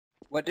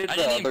What did I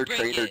the didn't other even break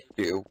traitor it.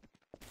 do?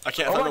 I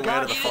can't find my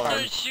way to the He farm.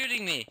 started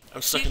shooting me.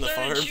 I'm stuck in the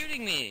farm.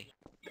 Shooting me.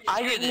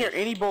 I didn't hear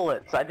any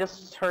bullets. I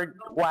just heard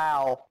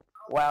wow.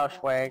 Wow,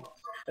 Schwag.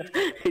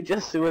 He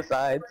just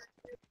suicides.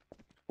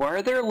 Why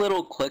are there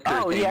little clicker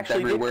he things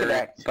actually did everywhere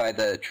connect. by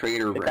the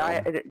traitor room?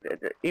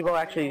 Evo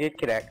actually did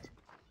connect.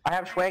 I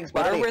have Schwag's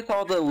What body. are with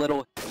all the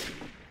little...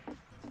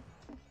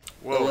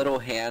 Whoa. The little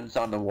hands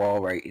on the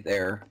wall right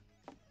there?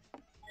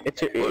 They're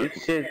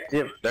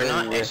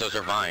not ants, those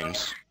are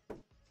vines.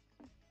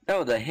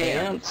 No, the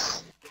hands.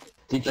 Ants?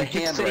 Did The you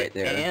hand just say right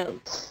there.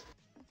 ants?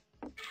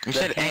 You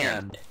said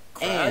ant.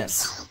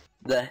 Ants.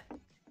 The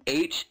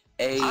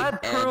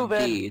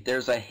H-A-N-D.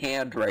 There's a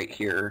hand right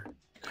here.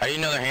 How do you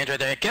know their hands right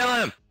there? Kill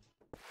him!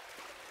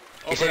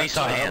 He said he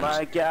saw hands. Oh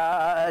my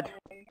god.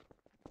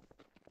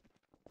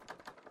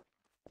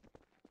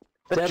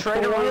 The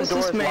traitor room why is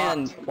this door's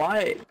man?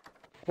 locked.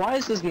 Why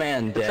is this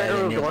man dead traitor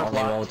room and you're the door's only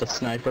one locked. with a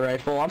sniper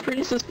rifle? I'm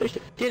pretty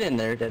suspicious. Get in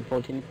there,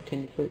 Deadpool.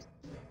 Can you please?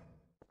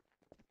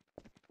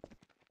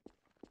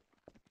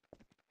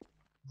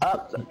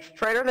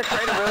 Traitor in the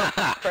traitor room.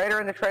 Traitor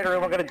in the traitor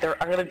room. I'm gonna drown.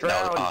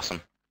 That was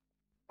awesome.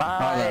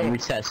 Alright, I'm Bye.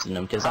 retesting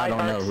him because I don't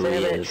Bye, know who Dark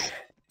he Savage. is.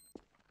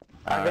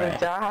 I'm gonna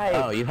die.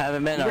 Oh, you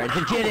haven't been alright.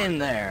 Then get in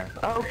there.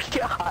 Oh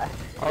god.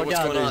 Oh what's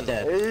god, going there's on?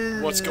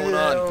 dead. What's going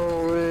on?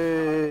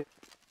 on?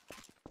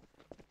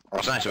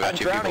 It's nice we got I'm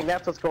two drowning. people.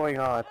 That's what's going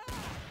on.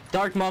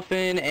 Dark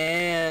Muffin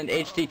and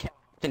HD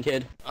Captain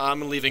Kid.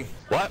 I'm leaving.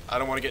 What? I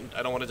don't want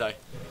to die.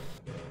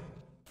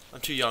 I'm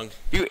too young.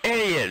 You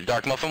idiot,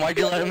 Dark Muffin, why'd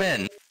you let him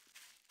in?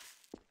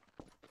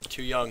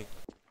 Too young.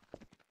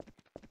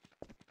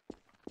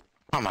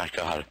 Oh my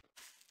god.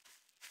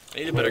 I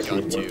need a better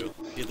gun too.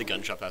 See if the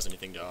gun shop has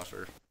anything to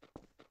offer.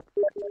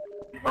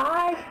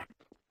 Bye.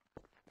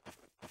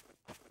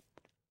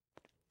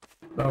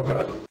 Oh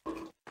god.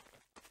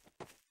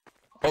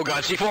 Oh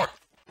god, C4!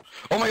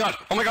 Oh my god,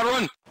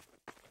 run!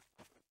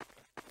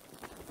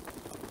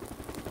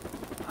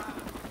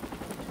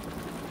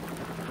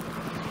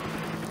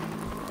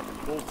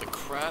 Holy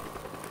crap.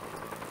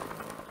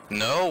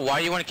 No, why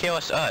do you want to kill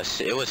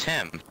us? It was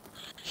him.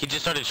 He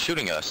just started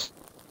shooting us.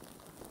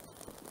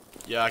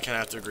 Yeah, I kinda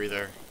have to agree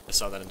there. I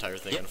saw that entire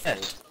thing unfold.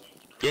 Yes.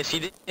 Yes,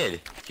 he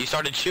did. He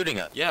started shooting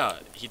us. Yeah,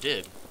 he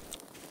did.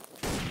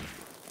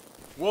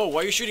 Whoa,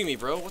 why are you shooting me,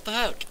 bro? What the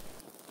heck?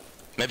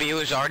 Maybe he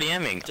was already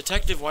aiming.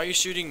 Detective, why are you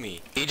shooting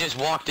me? He just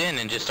walked in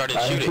and just started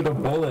I shooting. shoot a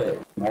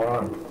bullet,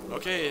 moron.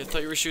 Okay, I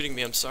thought you were shooting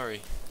me, I'm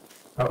sorry.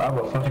 I have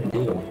a fucking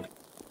deal.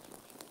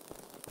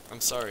 I'm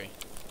sorry.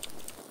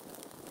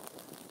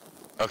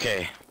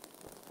 Okay.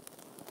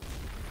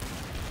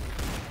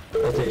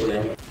 That's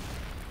it,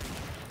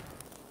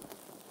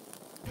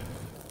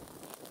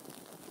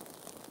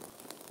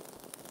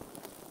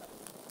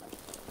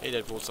 Hey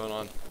Deadpool, what's going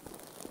on?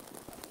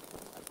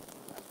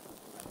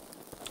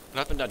 What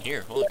happened down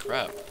here? Holy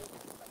crap.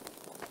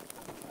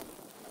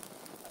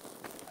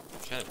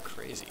 It's kind of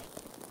crazy.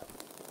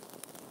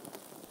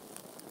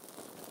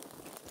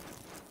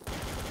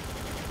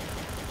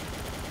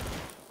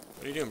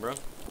 What are you doing, bro?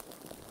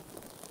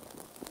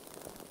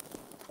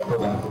 Go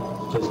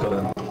down. Just go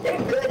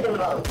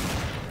down.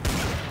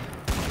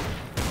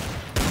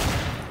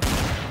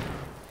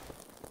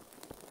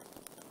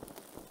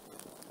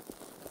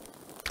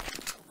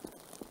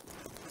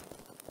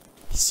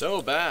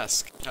 So,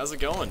 Bask, how's it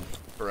going,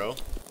 bro?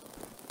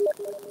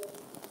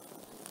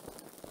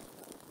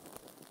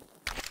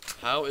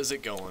 How is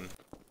it going?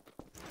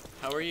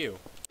 How are you?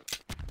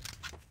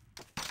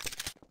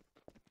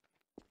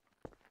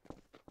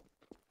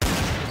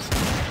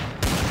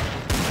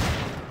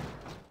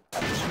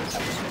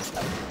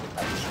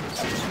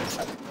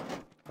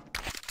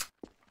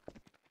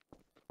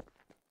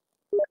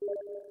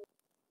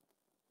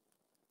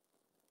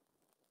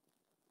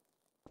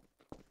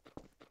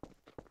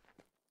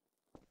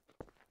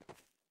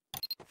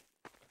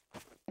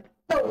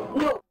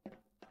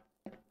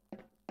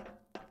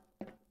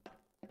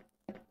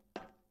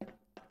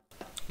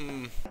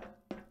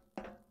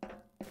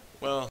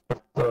 Well,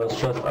 So it's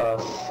just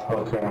us.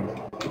 Okay.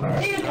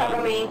 Alright. You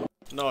cover me.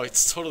 no,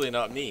 it's totally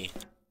not me.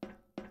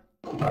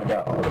 I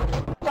got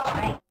one.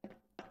 Sorry.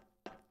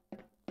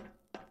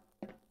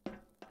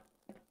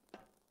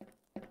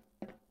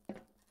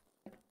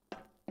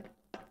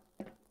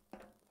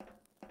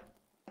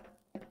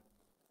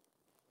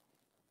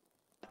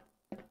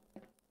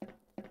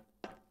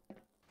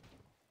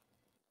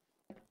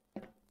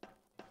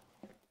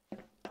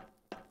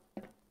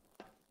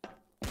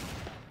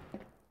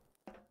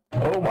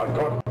 Oh my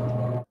god.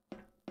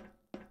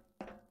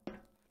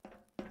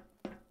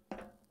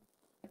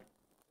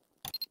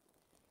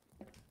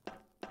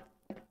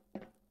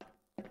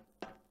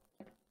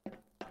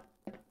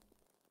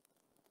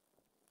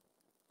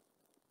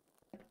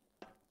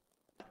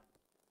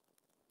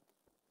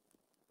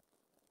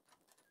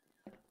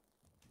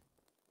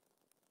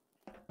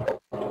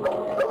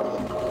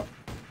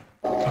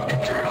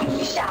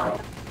 Shout.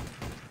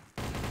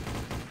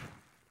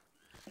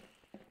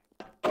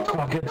 Come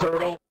on, get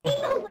turtle.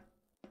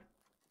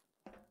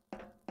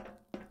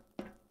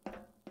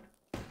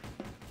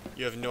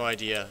 You have no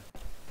idea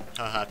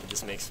how happy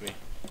this makes me.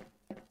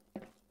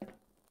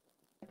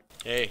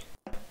 Hey,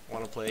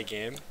 wanna play a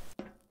game?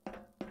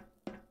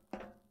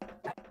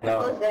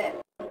 No.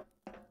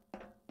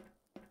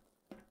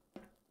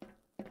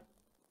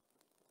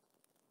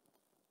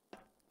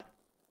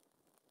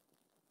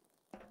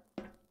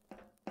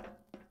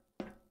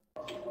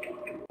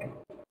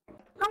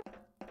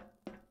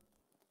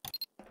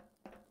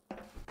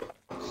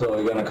 So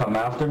you're gonna come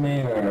after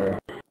me, or?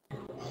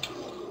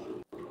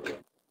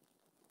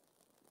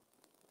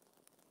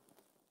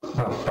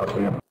 Oh, fuck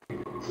you.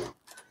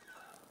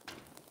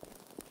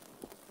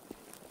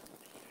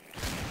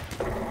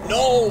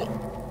 No!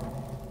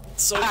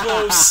 So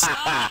close!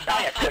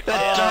 Killed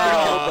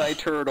by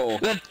turtle.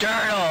 The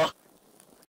turtle!